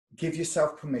give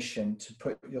yourself permission to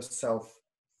put yourself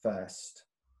first.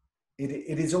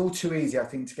 It is all too easy, I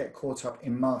think, to get caught up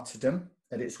in martyrdom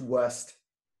at its worst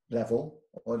level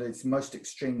or at its most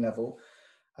extreme level.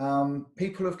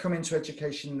 People have come into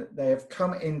education, they have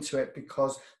come into it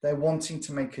because they're wanting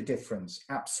to make a difference,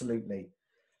 absolutely.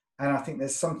 And I think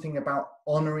there's something about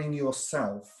honoring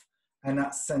yourself and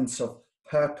that sense of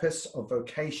purpose, of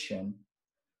vocation,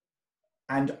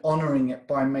 and honoring it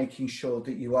by making sure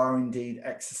that you are indeed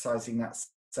exercising that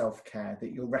self-care,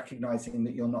 that you're recognizing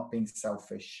that you're not being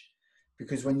selfish.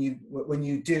 Because when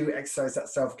you do exercise that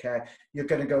self-care, you're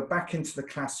going to go back into the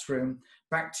classroom,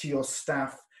 back to your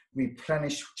staff,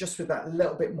 replenish just with that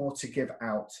little bit more to give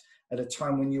out at a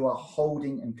time when you are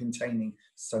holding and containing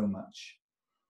so much.